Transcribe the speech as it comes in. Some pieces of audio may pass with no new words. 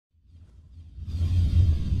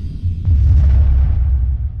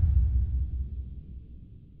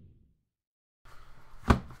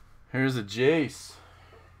Here's a Jace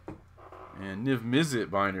and Niv Mizzet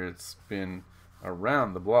binder. It's been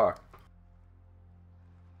around the block.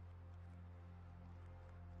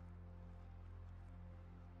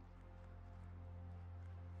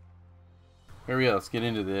 Here we go. Let's get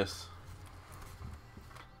into this.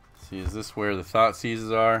 Let's see, is this where the thought seizes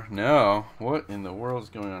are? No. What in the world is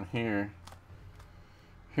going on here?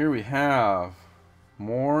 Here we have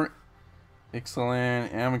more Ixalan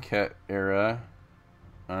Amonkhet era.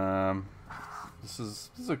 This is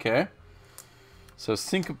okay. So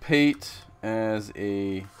Syncopate as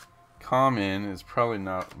a common is probably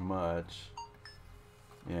not much.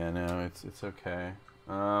 Yeah, no, it's okay.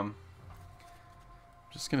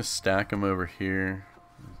 Just gonna stack them over here.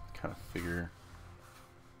 Kind of figure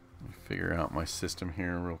out my system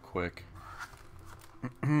here real quick.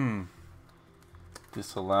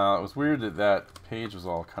 Disallow. It was weird that that page was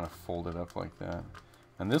all kind of folded up like that.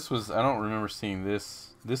 And this was, I don't remember seeing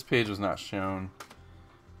this. This page was not shown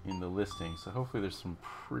in the listing. So hopefully there's some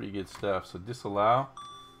pretty good stuff. So disallow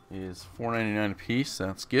is $4.99 a piece.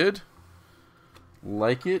 That's good.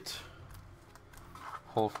 Like it.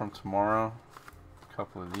 Pull from tomorrow. A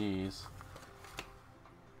couple of these.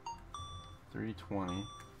 $3.20.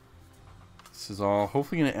 This is all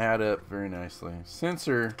hopefully going to add up very nicely.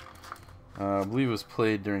 Censor, I believe it was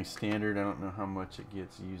played during standard. I don't know how much it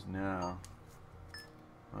gets used now.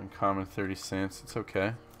 Uncommon 30 cents. It's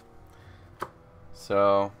okay.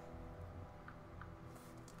 So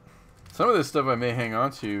some of this stuff I may hang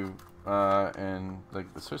on to, and like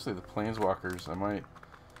especially the Planeswalkers, I might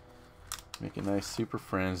make a nice Super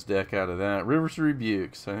Friends deck out of that. Rivers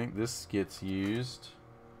Rebuke. So I think this gets used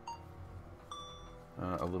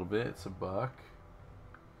a little bit. It's $1. There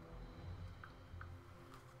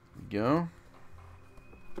we go.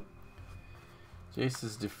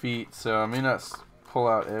 Jace's Defeat. So I may not pull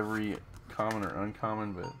out every common or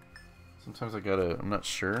uncommon, but sometimes I'm not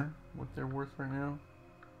sure what they're worth right now.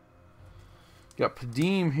 Got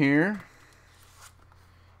Padim here.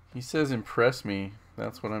 He says impress me.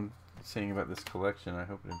 That's what I'm saying about this collection. I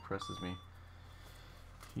hope it impresses me.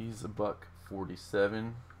 He's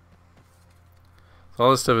 $1.47. So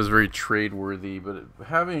all this stuff is very trade worthy, but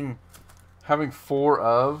having 4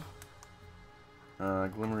 of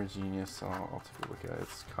Glimmer of Genius, I'll take a look at it.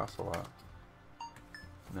 It costs a lot.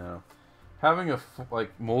 No, having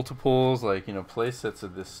like multiples, like play sets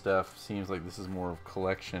of this stuff seems like this is more of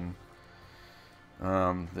collection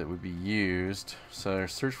that would be used. So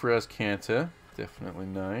search for Azcanta, definitely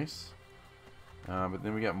nice. But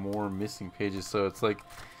then we got more missing pages. So it's like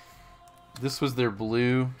this was their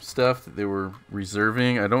blue stuff that they were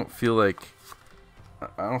reserving. I don't feel like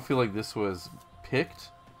this was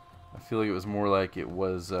picked. I feel like it was more like it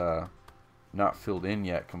was not filled in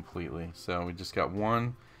yet completely. So we just got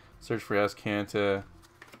one. Search for Azcanta.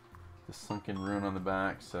 The Sunken Ruin on the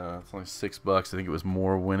back. So it's only $6. I think it was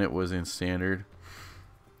more when it was in standard.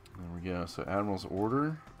 There we go. So Admiral's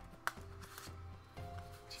Order.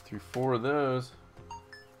 2, 3, 4 of those.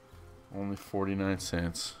 Only 49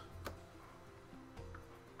 cents.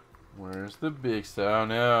 Where's the big stuff? Oh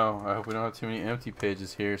no. I hope we don't have too many empty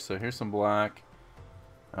pages here. So here's some black.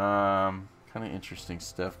 Kind of interesting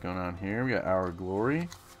stuff going on here. We got Our Glory.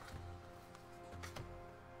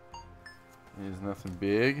 It is nothing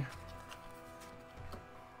big.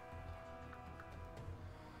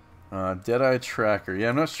 Deadeye Tracker. Yeah,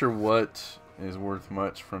 I'm not sure what is worth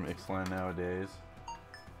much from Ixalan nowadays.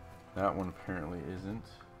 That one apparently isn't.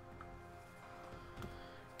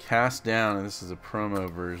 Cast Down, and this is a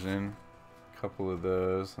promo version. A couple of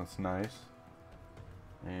those. That's nice.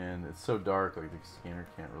 And it's so dark, like the scanner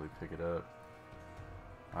can't really pick it up.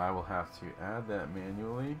 I will have to add that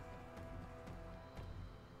manually.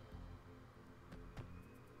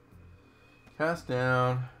 Cast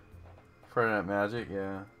Down. Friday Night Magic,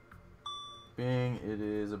 yeah. Bing, it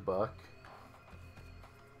is $1.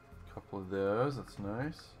 Couple of those, that's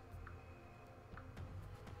nice.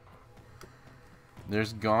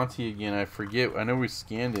 There's Gaunty again. I forget. I know we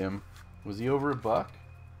scanned him. Was he over $1?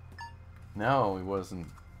 No, he wasn't.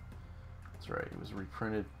 That's right. It was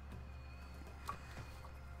reprinted.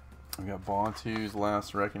 We got Bontu's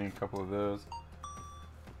Last Reckoning. A couple of those.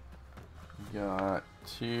 We got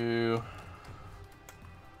 2.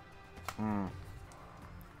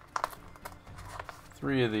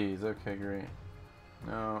 3 of these. Okay, great.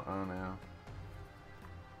 No. Oh no.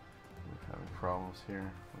 We're having problems here.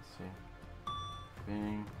 Let's see.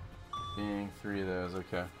 Bing. Bing. 3 of those.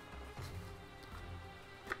 Okay.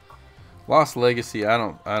 Lost Legacy. I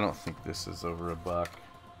don't think this is over $1.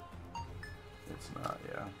 It's not.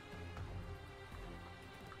 Yeah.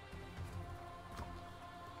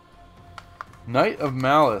 Knight of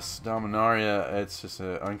Malice, Dominaria. It's just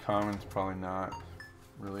an uncommon. It's probably not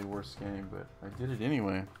really worth scanning, but I did it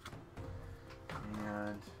anyway.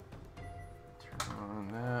 And turn on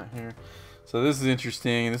that here. So this is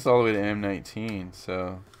interesting. This is all the way to M19.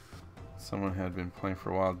 So someone had been playing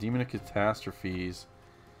for a while. Demon of Catastrophes.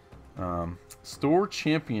 Store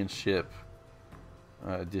Championship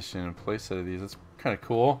edition and playset of these. That's kind of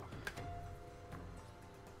cool.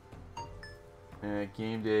 And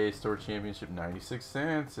Game Day Store Championship, 96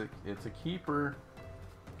 cents. It's a keeper.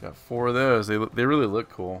 Got 4 of those. They really look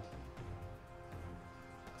cool.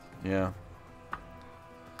 Yeah.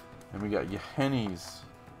 And we got Yahenni's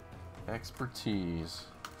Expertise.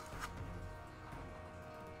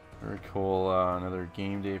 Very cool. Another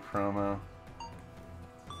Game Day promo.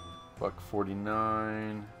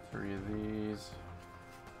 $1.49. 3 of these.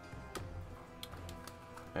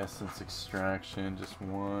 Essence Extraction, just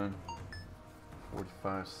 1.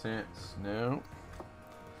 45 cents. No.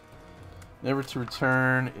 Never to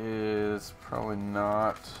Return is probably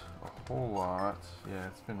not a whole lot. Yeah,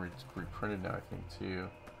 it's been reprinted now, I think, too.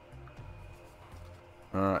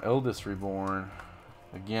 Eldest Reborn.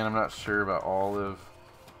 Again, I'm not sure about all of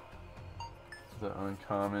the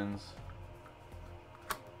uncommons.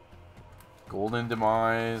 Golden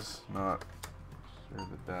Demise. Not sure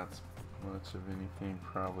that that's much of anything,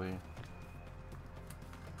 probably.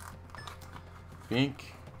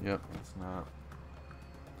 Pink. Yep, it's not.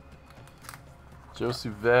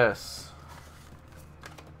 Joseph Vess.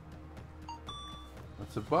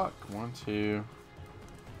 That's a buck. 1, 2,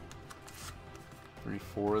 3,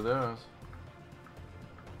 4 of those.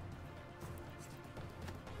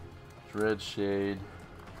 Dread Shade.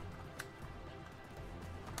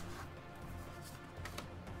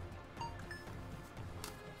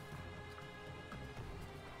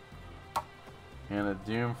 And a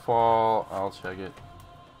Doomfall. I'll check it.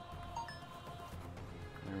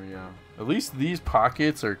 There we go. At least these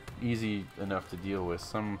pockets are easy enough to deal with.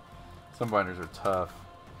 Some binders are tough.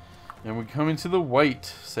 And we come into the white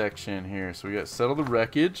section here. So we got Settle the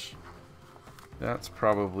Wreckage. That's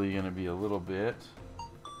probably going to be a little bit.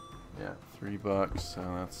 Yeah, $3.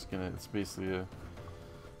 So it's basically a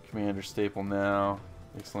Commander staple now.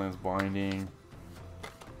 Ixalan's Binding.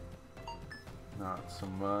 Not so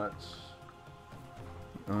much.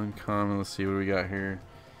 Uncommon. Let's see what we got here.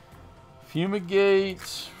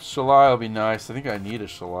 Fumigate. Shalai will be nice. I think I need a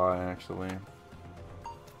Shalai, actually.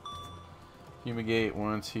 Fumigate.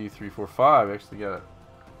 1, 2, 3, 4, 5. Actually got a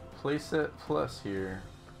playset plus here.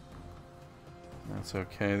 That's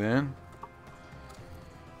okay then.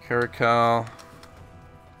 Caracal.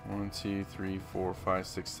 1, 2, 3, 4, 5,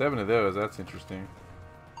 6, 7 of those. That's interesting.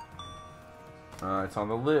 It's on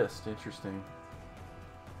the list. Interesting.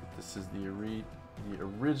 This is the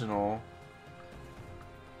original,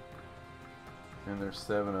 and there's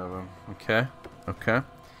 7 of them. Okay, okay.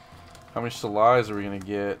 How many Shalais are we gonna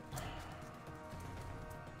get?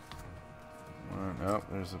 Oh,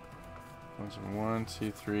 there's a bunch of 1,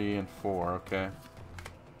 2, 3, and 4. Okay,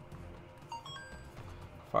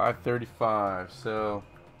 535. So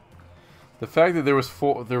the fact that there was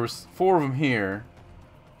 4 of them here,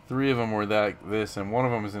 3 of them were this, and 1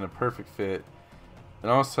 of them is in a perfect fit. It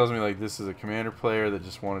almost tells me like this is a Commander player that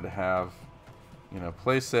just wanted to have, you know,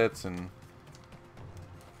 play sets and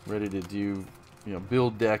ready to do, you know,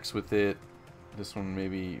 build decks with it. This one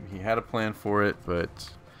maybe he had a plan for it, but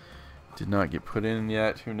did not get put in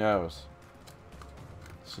yet. Who knows?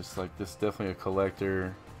 It's just like this. Definitely a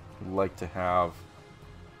collector would like to have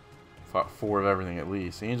 4 of everything at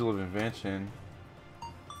least. Angel of Invention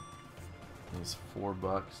is $4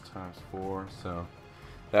 times 4, so.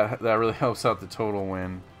 That really helps out the total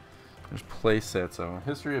when there's play sets of them.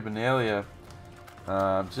 History of Benalia,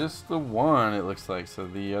 just the 1 it looks like. So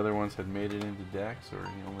the other ones had made it into decks, or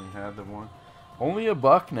he only had the 1. Only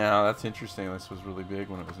 $1 now. That's interesting. This was really big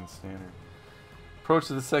when it was in standard. Approach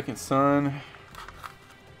to the Second Sun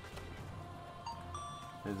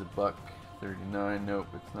is $1.39. Nope,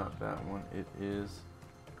 it's not that one. It is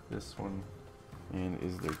this one. And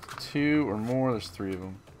is there 2 or more? There's 3 of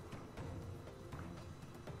them.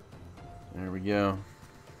 There we go.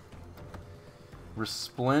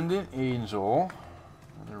 Resplendent Angel.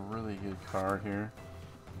 Another really good card here.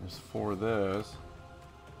 There's 4 of those.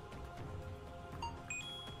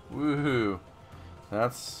 Woohoo!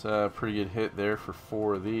 That's a pretty good hit there for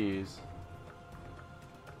 4 of these.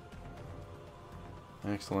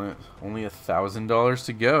 Excellent. Only $1,000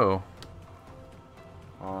 to go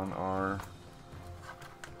on our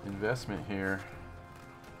investment here.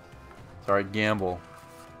 Sorry, gamble.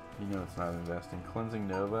 You know it's not investing. Cleansing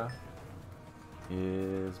Nova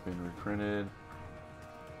is been reprinted.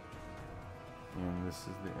 And this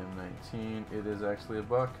is the M19. It is actually a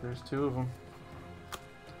buck. There's two of them.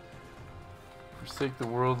 Forsake the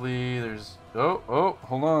Worldly. There's... Oh,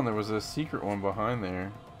 hold on. There was a secret one behind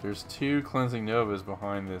there. There's two Cleansing Novas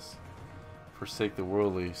behind this Forsake the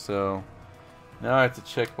Worldly. So now I have to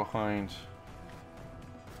check behind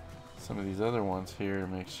some of these other ones here to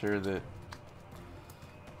make sure that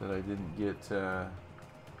I didn't get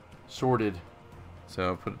shorted. So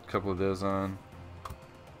I'll put a couple of those on.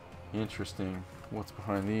 Interesting. What's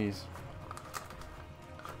behind these?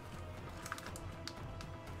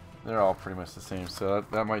 They're all pretty much the same, so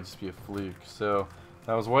that might just be a fluke. So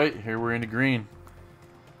that was white. Here we're into green.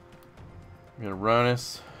 We're gonna run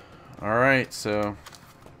us. All right, so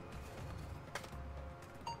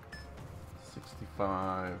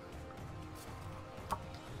 65.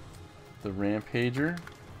 The Rampager.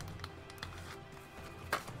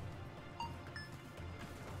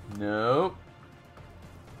 Nope.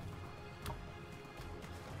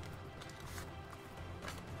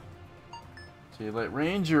 Daylight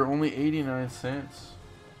Ranger, only 89 cents.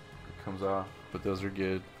 It comes off, but those are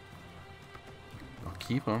good. I'll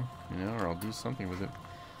keep them, you know, or I'll do something with it.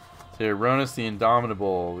 So here, Ronus the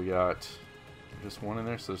Indomitable. We got just one in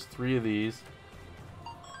there, so there's 3 of these.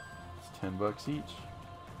 It's $10 each.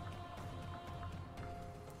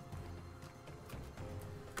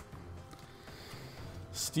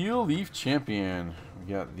 Steel Leaf Champion.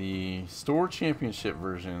 We got the Store Championship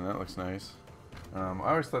version. That looks nice. I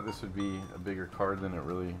always thought this would be a bigger card than it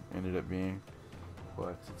really ended up being,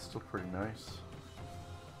 but it's still pretty nice.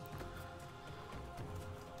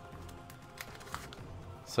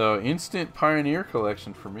 So, instant Pioneer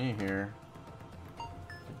collection for me here.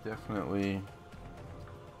 Definitely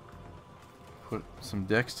put some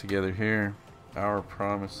decks together here. Our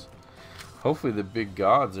Promise. Hopefully the big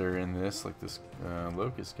gods are in this, like this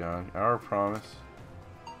Locust God. Our Promise.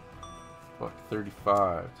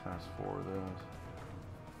 $1.35 times 4 of those.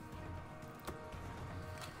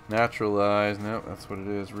 Naturalize, nope, that's what it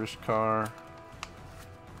is. Rishkar.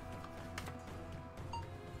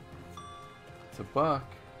 It's a buck.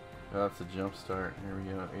 Oh, that's a jump start. Here we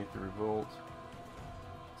go. Aether Revolt.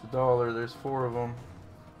 It's $1. There's 4 of them.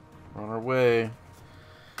 We're on our way.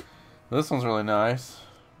 This one's really nice.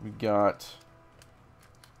 We got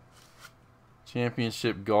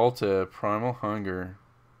Championship Galta Primal Hunger.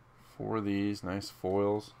 4 of these. Nice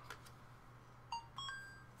foils.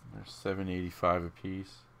 They're $7.85 a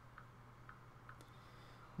piece.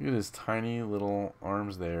 Look at his tiny little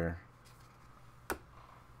arms there.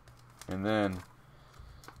 And then,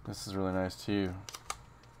 this is really nice too.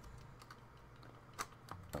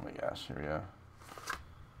 Oh my gosh, here we go.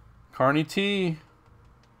 Carney T,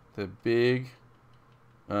 the big,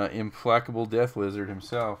 implacable death lizard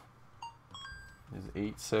himself, is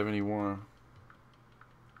 $8.71.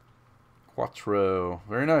 Quattro,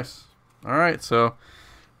 very nice. All right, so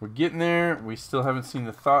we're getting there. We still haven't seen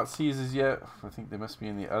the Thought Seizes yet. I think they must be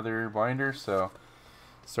in the other binder, so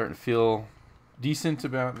starting to feel decent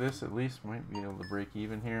about this at least. Might be able to break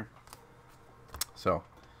even here. So,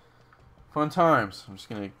 fun times. I'm just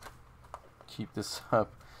going to keep this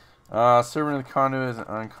up. Servant of the Conduit is an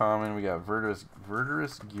uncommon. We got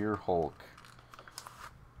Verdurous Gear Hulk.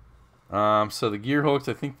 So the Gear Hulks,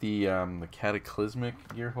 I think the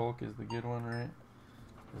Cataclysmic Gear Hulk is the good one, right?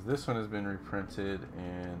 Because this one has been reprinted,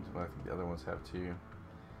 and well, I think the other ones have too.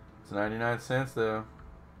 It's 99 cents though.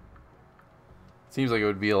 Seems like it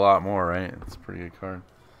would be a lot more, right? It's a pretty good card.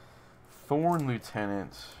 Thorn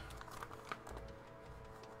Lieutenant.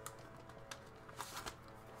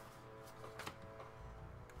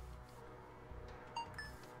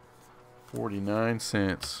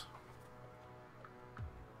 $0.49.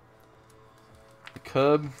 The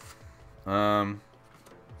Cub.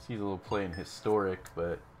 Sees a little play in Historic,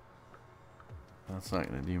 but that's not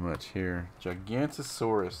going to do much here.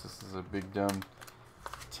 Gigantosaurus. This is a big dumb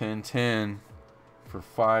 10/10 for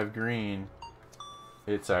 5 green.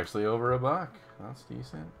 It's actually over $1. That's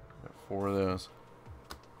decent. Got 4 of those.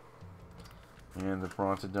 And the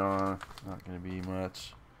Brontodon. Not going to be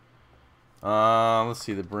much. Let's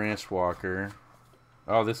see, the Branch Walker.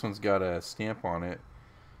 Oh, this one's got a stamp on it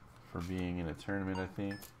for being in a tournament, I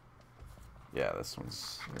think. Yeah, this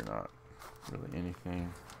one's, they're not really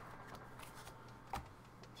anything.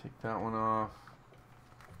 Take that one off.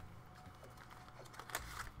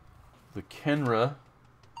 The Kenra.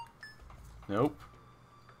 Nope.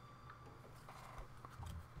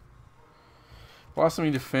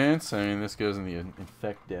 Blossoming Defense. I mean, this goes in the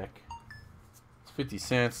Infect deck. It's 50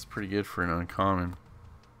 cents. It's pretty good for an uncommon.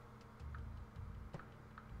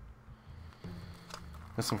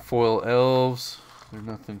 Got some foil elves. They're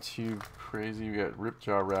nothing too crazy. We got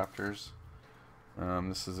Ripjaw Raptors.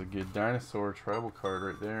 This is a good dinosaur tribal card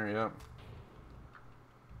right there. Yep.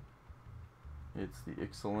 It's the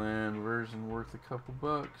Ixalan version, worth a couple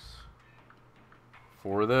bucks.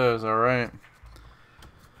 4 of those. All right.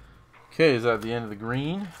 Okay, is that the end of the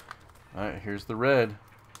green? All right, here's the red.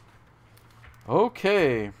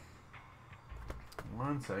 Okay.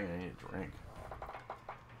 1 second, I need a drink.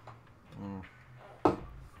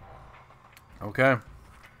 Okay.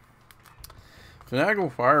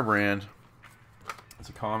 Finagle Firebrand. It's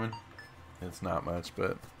a common. It's not much,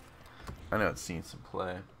 but I know it's seen some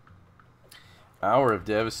play. Hour of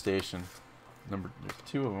Devastation. There's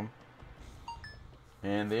 2 of them.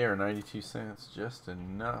 And they are 92 cents. Just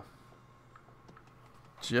enough.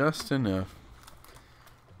 Just enough.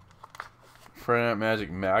 Friday Night Magic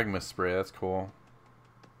Magma Spray. That's cool.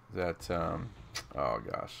 Is that, oh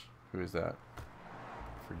gosh. Who is that?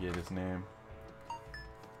 Forget his name.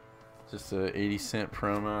 Just a 80-cent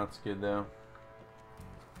promo. That's good though.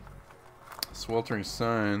 Sweltering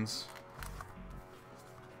Suns.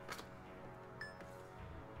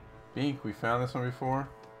 Bink, we found this one before.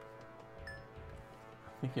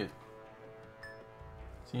 I think it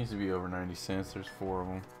seems to be over 90 cents. There's 4 of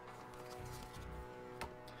them.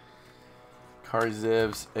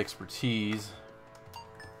 Karizev's Expertise.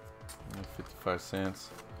 55 cents.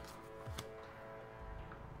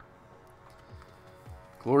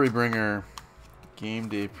 Glorybringer Game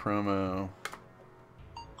Day promo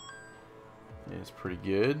is pretty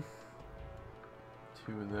good.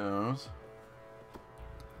 2 of those.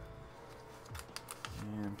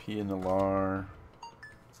 And Pia Nalar.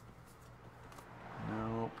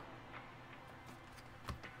 Nope.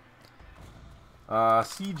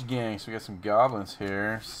 Siege Gang. So we got some goblins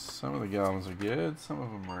here. Some of the goblins are good. Some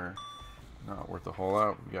of them are not worth a whole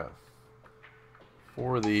lot. We got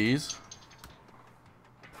 4 of these.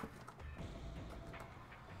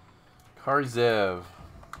 Karzev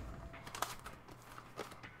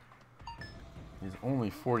is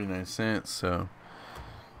only 49 cents, so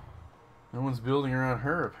no one's building around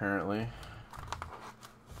her apparently.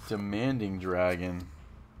 Demanding Dragon.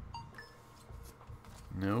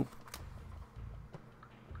 Nope.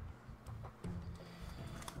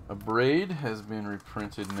 A Braid has been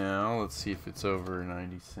reprinted now. Let's see if it's over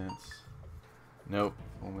 90 cents. Nope,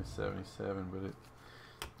 only 77, but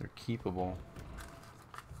they're keepable.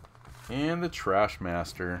 And the Trash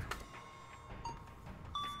Master.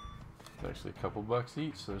 It's actually a couple bucks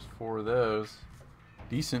each, so there's 4 of those.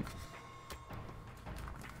 Decent.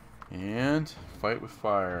 And Fight with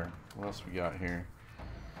Fire. What else we got here?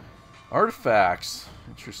 Artifacts.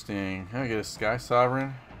 Interesting. I get a Sky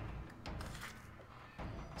Sovereign.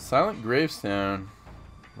 Silent Gravestone.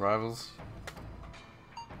 Rivals.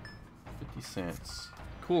 50 cents.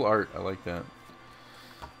 Cool art. I like that.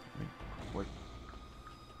 Like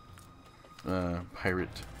pirate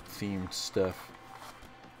themed stuff.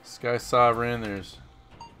 Sky Sovereign. There's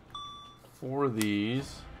 4 of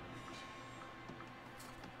these.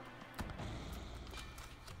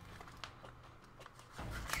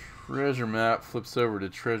 Treasure Map flips over to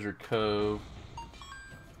Treasure Cove.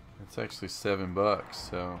 It's actually $7,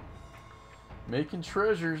 so making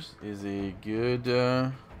treasures is a good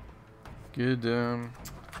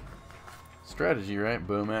strategy, right?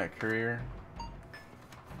 Bomat Courier,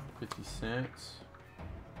 50 cents.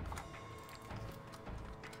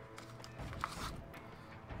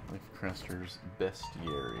 Life Cruster's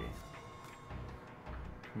Bestiary.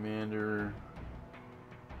 Commander,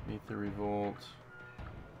 Meet the Revolt.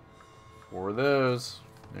 4 of those.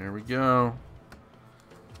 There we go.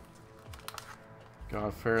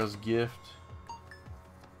 God Pharaoh's Gift.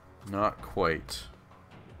 Not quite.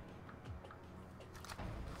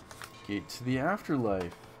 Gate to the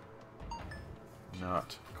Afterlife.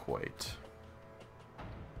 Not quite.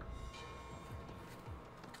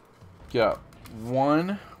 Got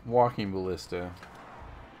 1 Walking Ballista.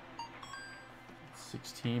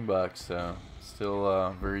 16 bucks, so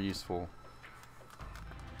still very useful.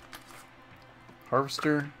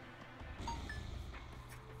 Harvester.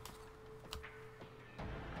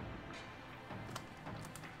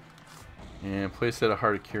 And place at a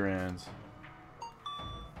Heart of Kurans.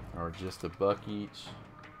 Or just $1 each.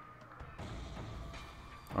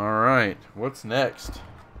 Alright, what's next?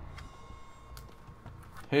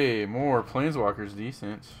 Hey, more Planeswalkers,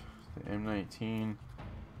 decent. The M19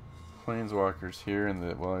 Planeswalkers here, and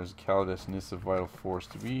the, well, there's Kaladesh Nissa Vital Force.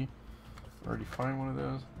 Did we already find one of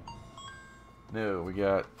those? No, we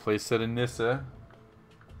got playset of Nissa.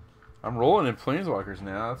 I'm rolling in Planeswalkers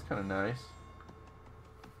now. That's kind of nice.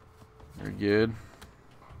 Very good.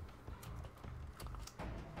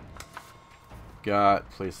 Got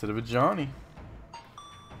playset of a Johnny.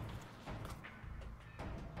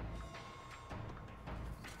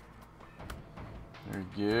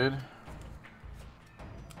 Very good.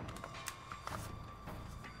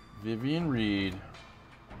 Vivian Reed.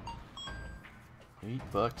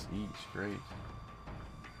 $8 each. Great.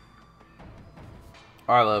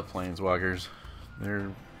 I love Planeswalkers.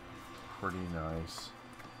 They're pretty nice.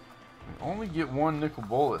 We only get one Nicol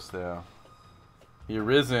Bolas though. The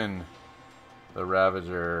Arisen. The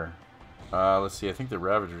Ravager. Let's see. I think the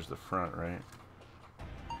Ravager's the front, right?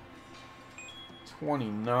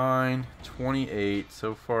 29, 28.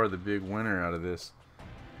 So far, the big winner out of this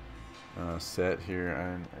set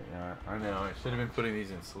here. I know. I should have been putting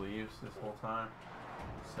these in sleeves this whole time.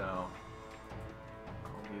 So,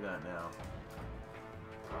 I'll do that now.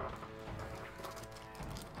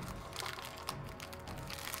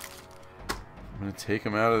 I'm going to take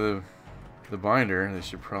them out of the binder. They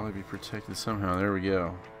should probably be protected somehow. There we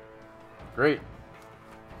go. Great.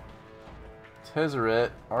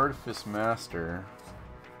 Tezzeret, Artifice Master.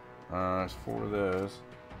 There's 4 of those.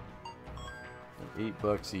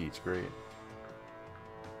 $8 each. Great.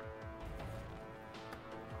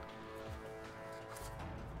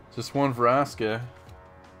 Just one Vraska.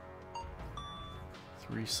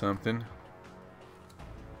 3 something.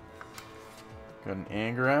 Got an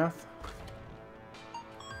Angrath.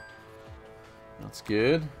 That's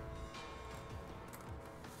good.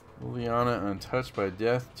 Liliana, Untouched by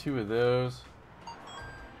Death. 2 of those.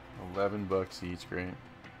 $11 each. Great.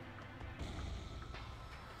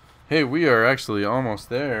 Hey, we are actually almost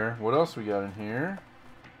there. What else we got in here?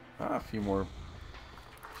 A few more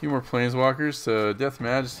Planeswalkers. So Death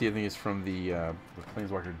Majesty, I think, is from the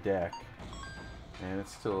Planeswalker deck, and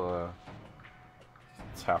it's still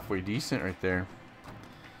it's halfway decent right there.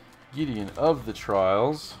 Gideon of the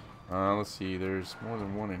Trials. Let's see. There's more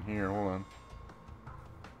than one in here. Hold on.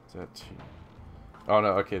 Is that 2? Oh no.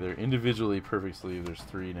 Okay, they're individually perfect sleeve. There's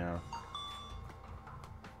 3 now.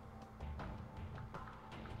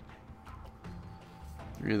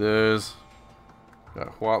 Three of those.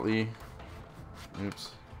 Got Huatley.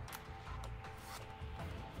 Oops.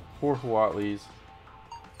 4 Huatleys.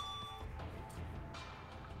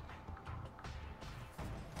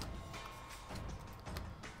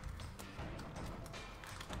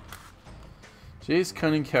 Jace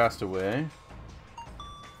Cunning Castaway.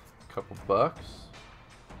 Couple bucks.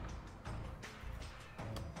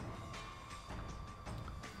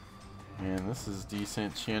 Man, this is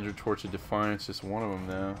decent. Chandra Torch of Defiance, just one of them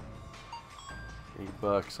now.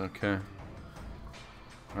 $8, okay.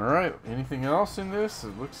 Alright, anything else in this?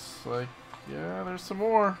 It looks like, yeah, there's some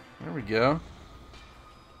more. There we go.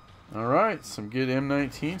 Alright, some good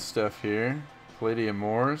M19 stuff here. Palladium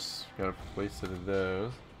Moors, got a place of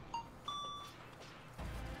those.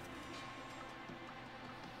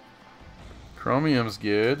 Chromium's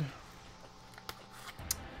good.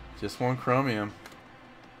 Just one Chromium.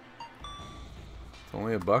 It's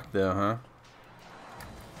only $1 though, huh?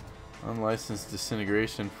 Unlicensed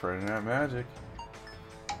Disintegration, Friday Night Magic.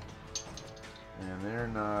 And they're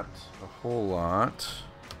not a whole lot.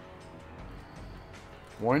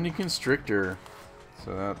 Winding Constrictor.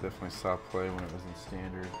 So that definitely saw play when it was in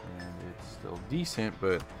Standard. And it's still decent,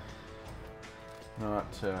 but not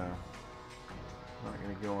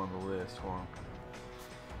going to go on the list. Hold on.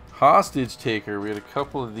 Hostage Taker. We had a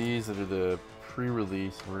couple of these that are the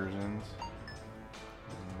pre-release versions.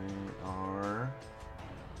 And they are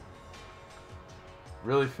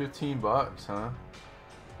really $15, huh?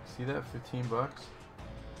 See that? $15.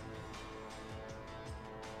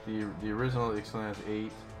 The original Ixalan is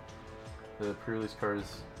 8. The pre-release card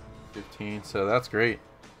is 15. So that's great.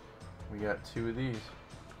 We got 2 of these.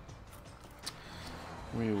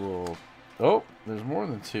 We will. Oh, there's more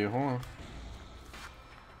than 2. Hold on.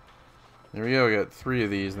 There we go. We got 3 of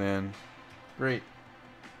these then. Great.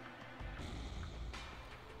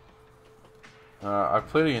 I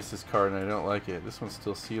played against this card and I don't like it. This one's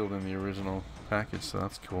still sealed in the original package, so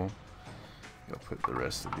that's cool. I'll put the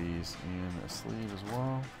rest of these in a sleeve as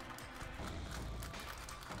well.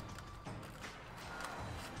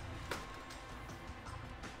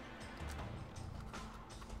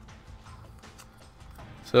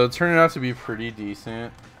 So it turned out to be pretty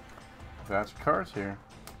decent batch of cards here.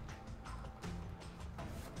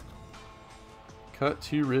 Cut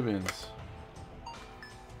 2 ribbons.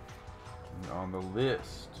 And on the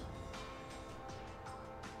list,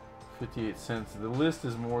 58 cents. The list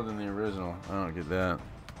is more than the original. I don't get that.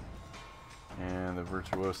 And the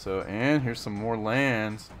Virtuoso. And here's some more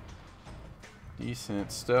lands.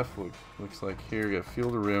 Decent stuff looks like here. We got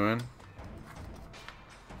Field of Ruin.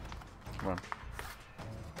 Come on.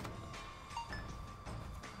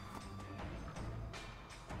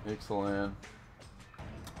 Ixalan.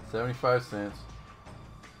 75 cents.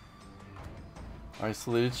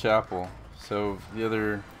 Isolated Chapel. So the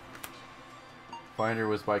other binder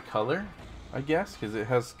was by color, I guess, because it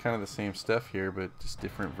has kind of the same stuff here, but just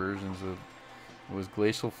different versions of. It was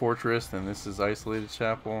Glacial Fortress, then this is Isolated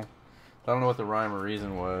Chapel. I don't know what the rhyme or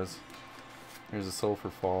reason was. Here's the Sulphur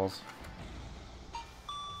Falls.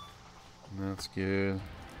 That's good.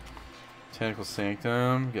 Tentacle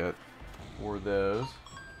Sanctum, got 4 of those.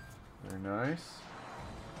 Very nice.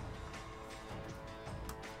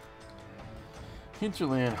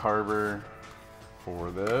 Hinterland Harbor, 4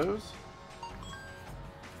 of those.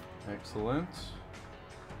 Excellent.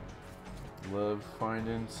 Love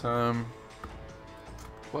finding some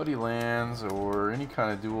Bloody Lands or any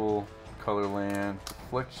kind of dual color land.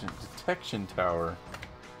 Detection Tower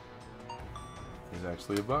is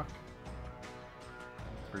actually $1.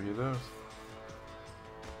 3 of those.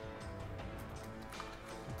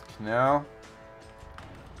 Canal.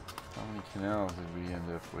 How many canals did we end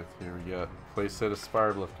up with here? We got Playset of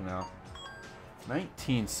Spirebluff Canal.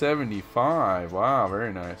 1975. Wow,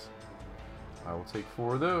 very nice. I will take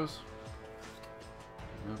 4 of those.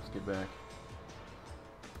 Let's get back.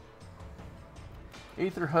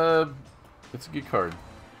 Aether Hub. It's a good card,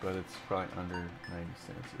 but it's probably under 90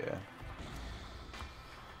 cents. Yeah.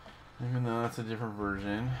 Even though that's a different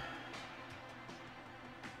version.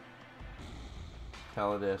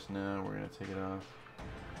 Kaladesh, no, we're going to take it off.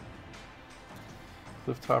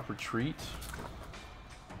 Clifftop Retreat.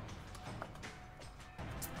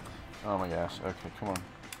 Oh my gosh, okay, come on.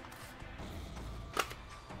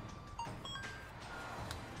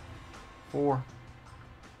 Four.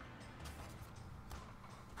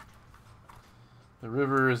 The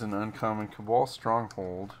River is an uncommon. Cabal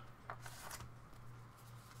Stronghold.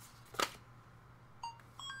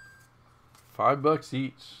 $5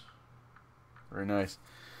 each. Very nice.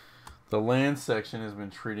 The land section has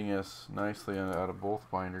been treating us nicely out of both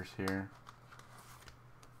binders here.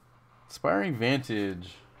 Inspiring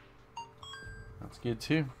Vantage. That's good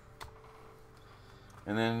too.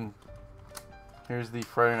 And then here's the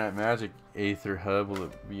Friday Night Magic Aether Hub. Will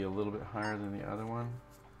it be a little bit higher than the other one?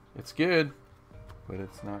 It's good, but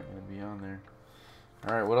it's not going to be on there.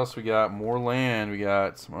 Alright, what else we got? More land. We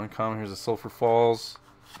got some uncommon. Here's a Sulphur Falls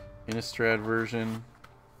Innistrad version.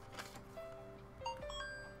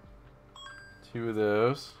 2 of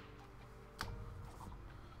those.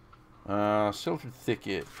 Sheltered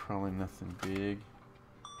Thicket. Probably nothing big.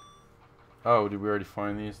 Oh, did we already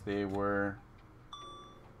find these? They were...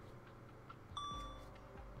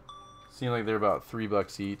 Seem like they're about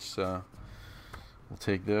 $3 each, so we'll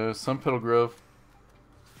take those. Sun Petal Grove.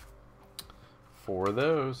 4 of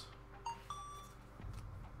those.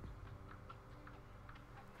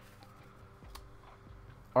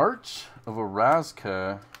 Arch of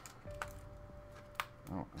Orazca.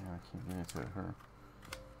 Oh, yeah, I can't get into her.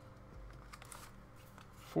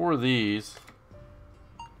 4 of these.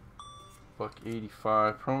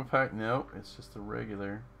 $1.85. Promo pack? Nope, it's just a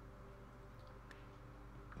regular.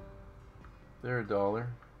 They're $1.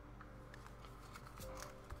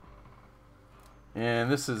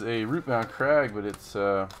 And this is a Rootbound Crag, but it's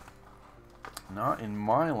not in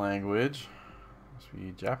my language. Must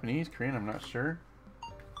be Japanese, Korean, I'm not sure.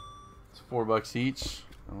 It's $4 each.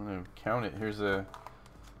 I'm gonna count it. Here's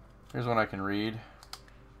one I can read.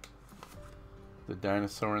 The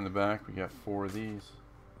dinosaur in the back. We got 4 of these.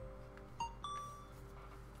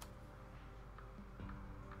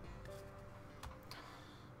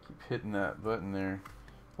 Keep hitting that button there.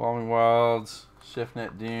 Wallowing Wilds,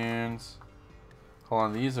 Chefnet Dunes. Hold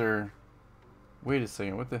on, these are... Wait a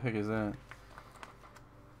second, what the heck is that?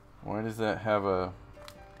 Why does that have a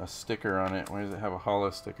sticker on it? Why does it have a hollow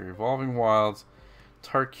sticker? Evolving Wilds,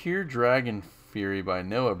 Tarkir Dragon Fury by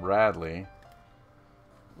Noah Bradley.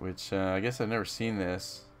 Which, I guess I've never seen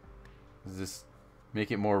this. Does this make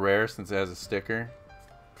it more rare since it has a sticker?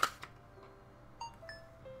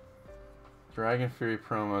 Dragon Fury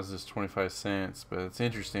promos is 25 cents, but it's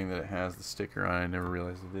interesting that it has the sticker on it. I never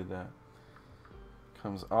realized it did that.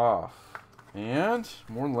 Comes off. And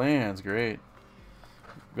more lands, great.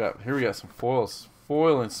 Here we got some foils.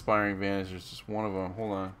 Foil Inspiring Vantage, there's just one of them.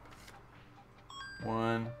 Hold on.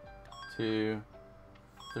 1, 2,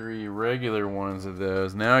 3 regular ones of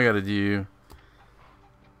those. Now I gotta do...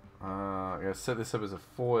 I gotta set this up as a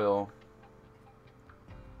foil.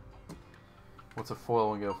 What's a foil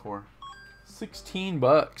one go for?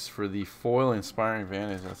 $16 for the Foil Inspiring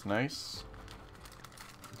Vantage. That's nice.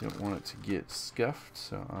 Don't want it to get scuffed,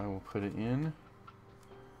 so I will put it in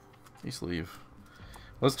a sleeve.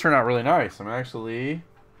 Let's turn out really nice. I'm actually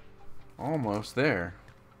almost there.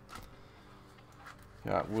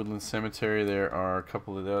 Got Woodland Cemetery. There are a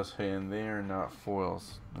couple of those. Hey, and they are not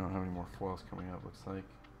foils. I don't have any more foils coming up, looks like.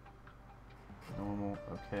 Normal.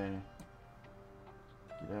 Okay.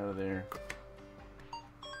 Get out of there.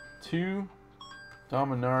 2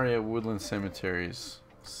 Dominaria Woodland Cemeteries.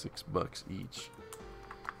 $6 each.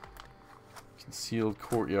 Concealed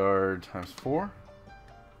Courtyard times 4.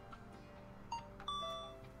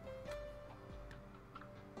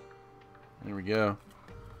 There we go.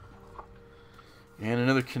 And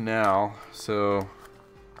another canal. So,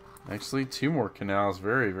 actually 2 more canals.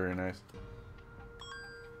 Very, very nice.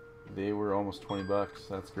 They were almost $20.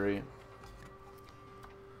 That's great.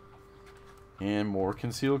 And more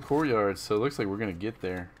concealed courtyards. So it looks like we're going to get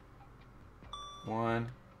there. 1,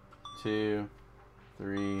 2,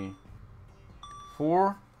 3,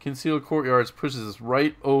 4. Concealed courtyards pushes us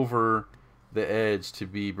right over the edge to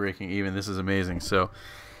be breaking even. This is amazing. So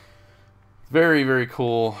very, very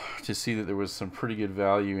cool to see that there was some pretty good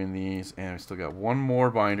value in these. And we still got one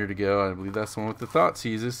more binder to go. I believe that's the one with the Thought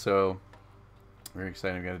Seizes. So very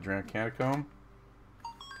exciting. We got a Drowned Catacomb.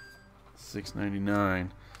 $6.99.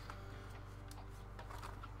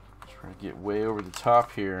 Try to get way over the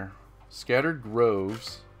top here. Scattered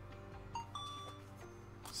Groves.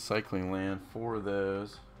 Cycling Land. 4 of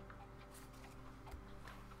those.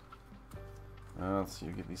 Let's see.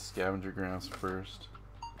 We'll get these Scavenger Grounds first.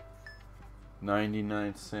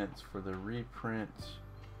 99 cents for the reprint.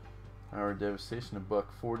 Our Devastation,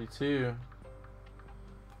 $1.42.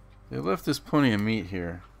 They left us plenty of meat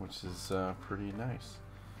here, which is pretty nice.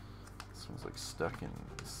 This one's like stuck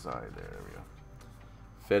inside there. There we go.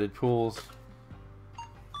 Fetid Pools.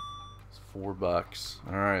 It's $4.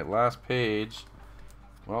 Alright, last page.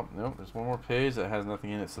 Well, nope, there's one more page that has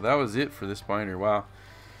nothing in it. So that was it for this binder. Wow.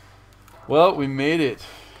 Well, we made it.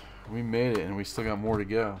 We made it, and we still got more to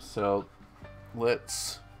go. So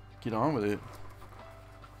let's get on with it.